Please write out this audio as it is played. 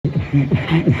One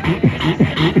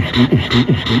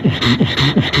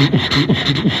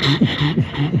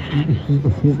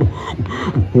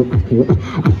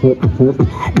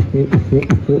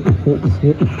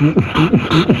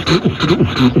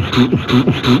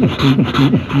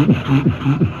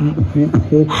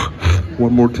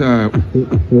more time.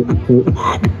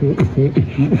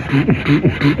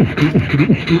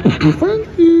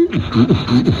 Thank you.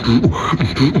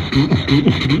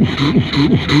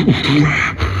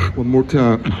 One more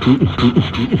time.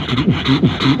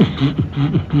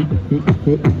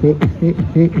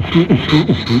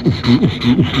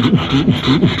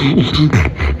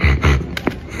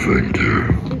 Thank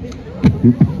you.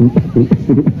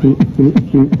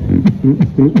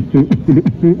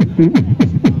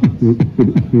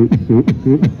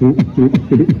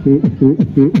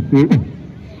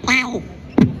 Wow.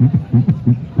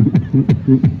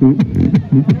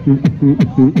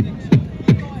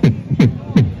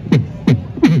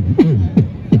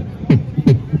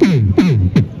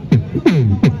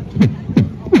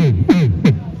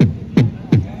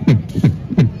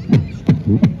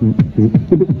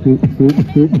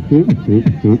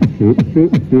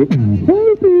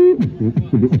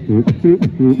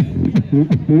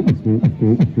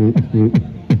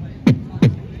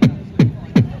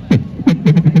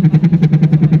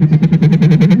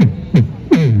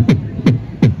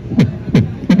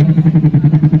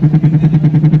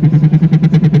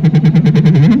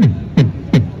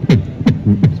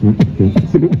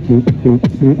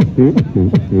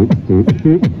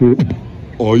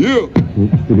 Oh yeah.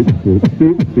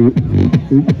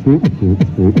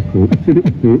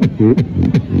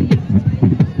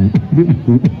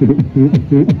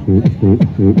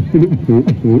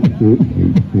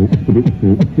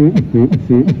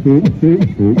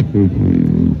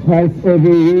 Twice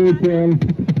every weekend.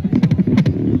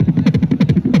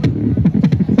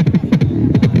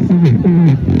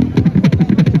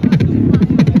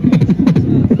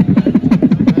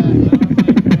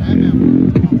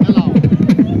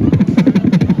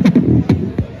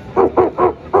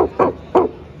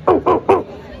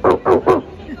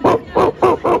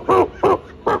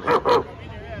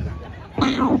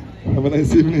 Have a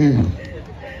nice evening.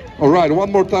 All right,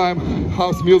 one more time,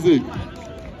 house music.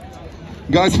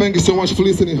 Guys, thank you so much for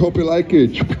listening. Hope you like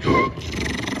it.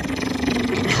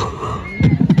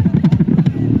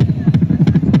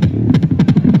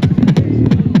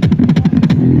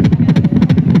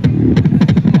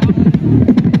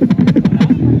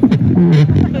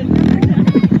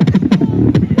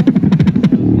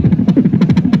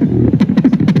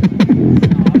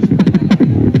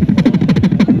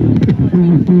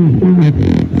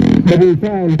 Every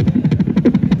time.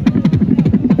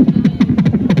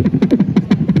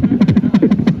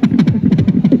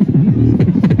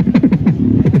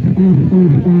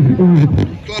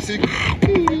 Classic.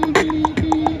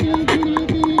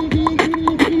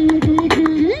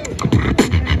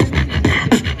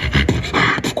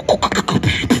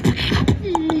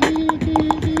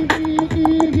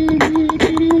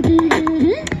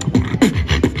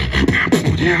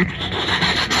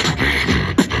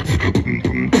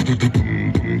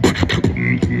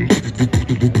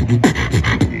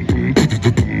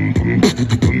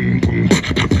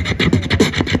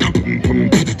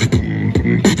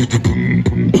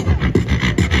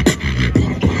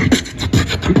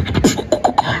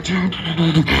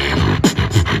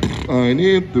 I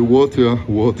need the water,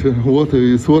 water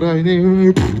is what I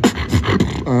need.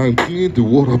 I need the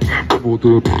water.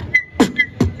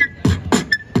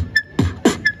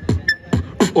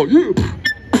 Oh yeah.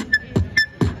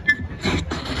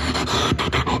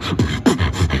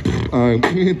 I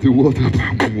need the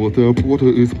water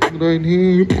is what I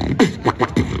need.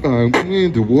 I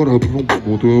need the water.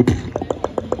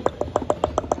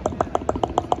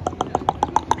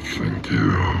 Thank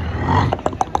you.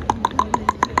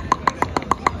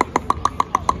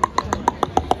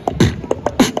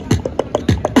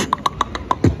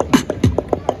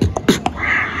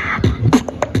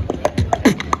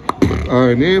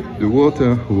 I need the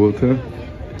water.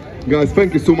 Guys,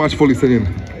 thank you so much for listening.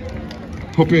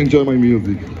 Hope you enjoy my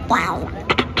music. Wow.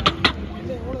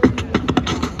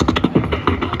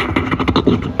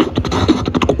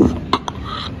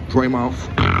 Dry mouth.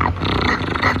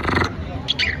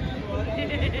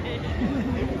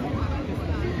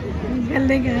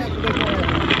 Galing ah.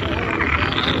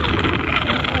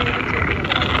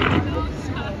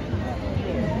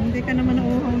 Hindi ka naman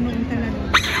nauuhaw noon talaga.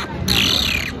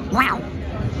 Wow.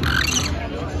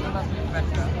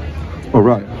 All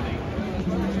right.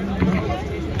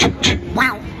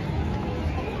 Wow.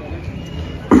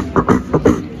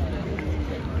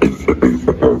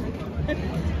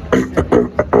 Thank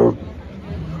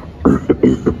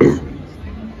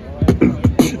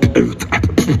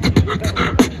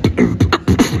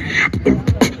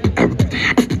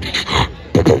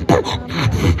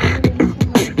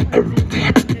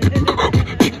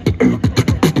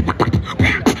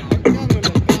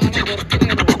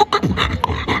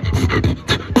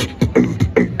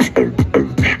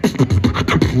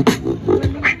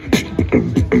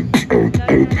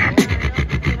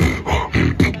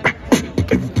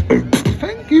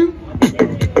you.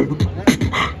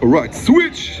 All right,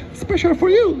 switch, special for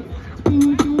you.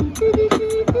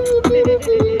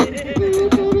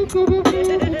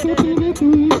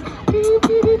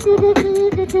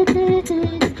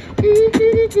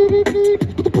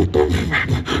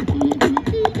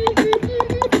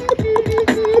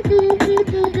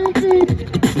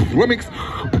 Remix.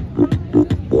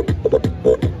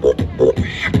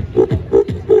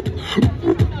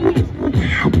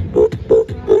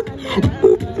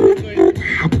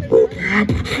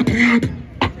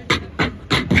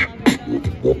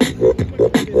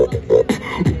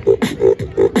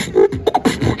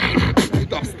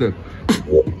 Stop step.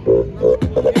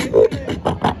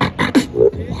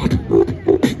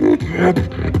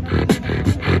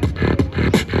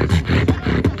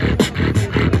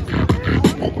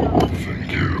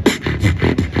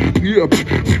 Yep.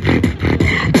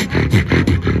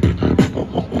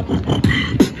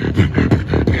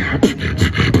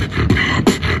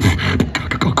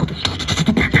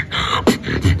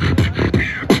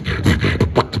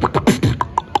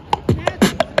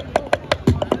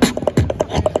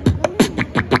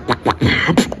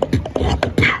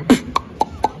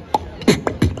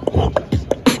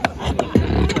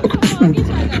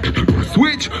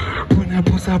 Switch. When I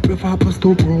bust up, if I bust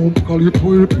up, bro, call it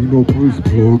whip, you know, Chris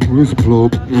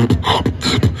Club.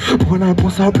 When I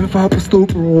bust up, if I bust up,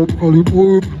 bro, call it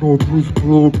whip, you know, Chris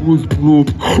Club.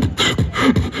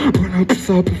 When I bust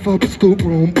up, if I bust up,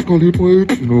 bro, call it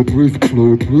whip, you know, Chris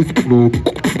Club.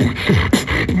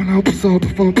 When I bust up,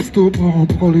 if I bust up, bro,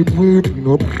 call it whip, you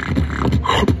know.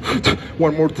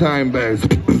 One more time, bass.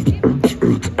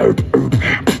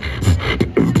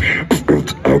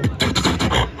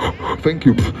 Thank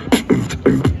you.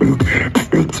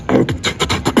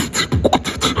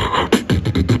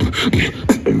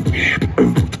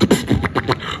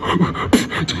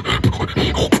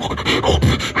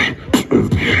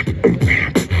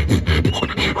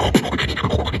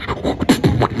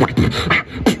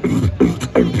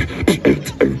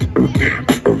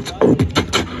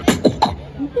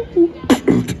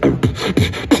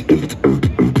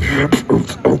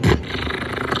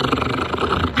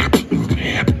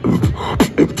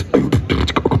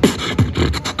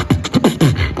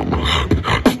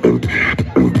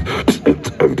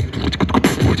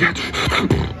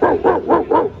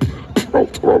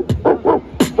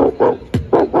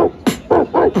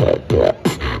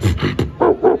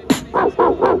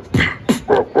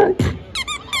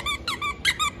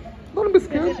 Don't be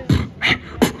scared.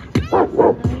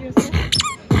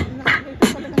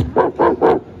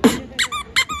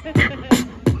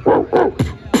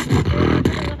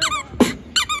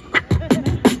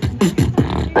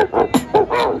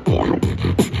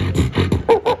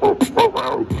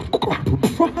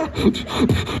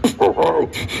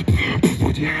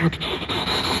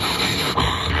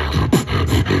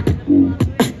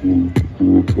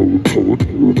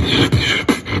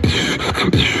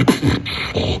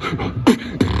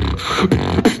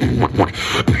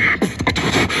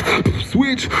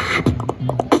 Switch.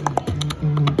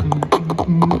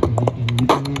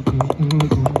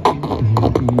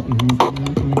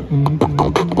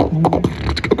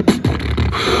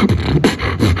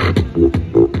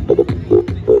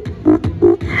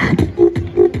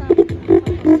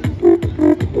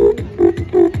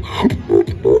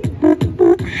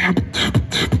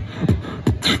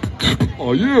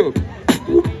 Oh yeah.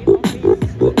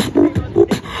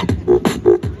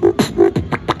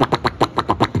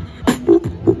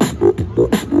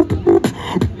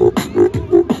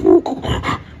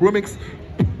 Remix.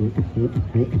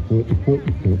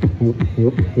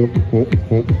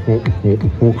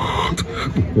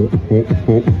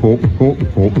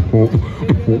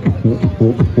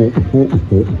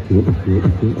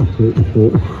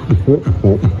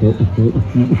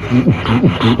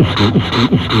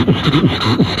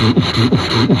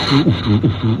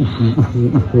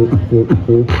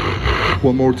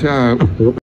 One more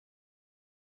time.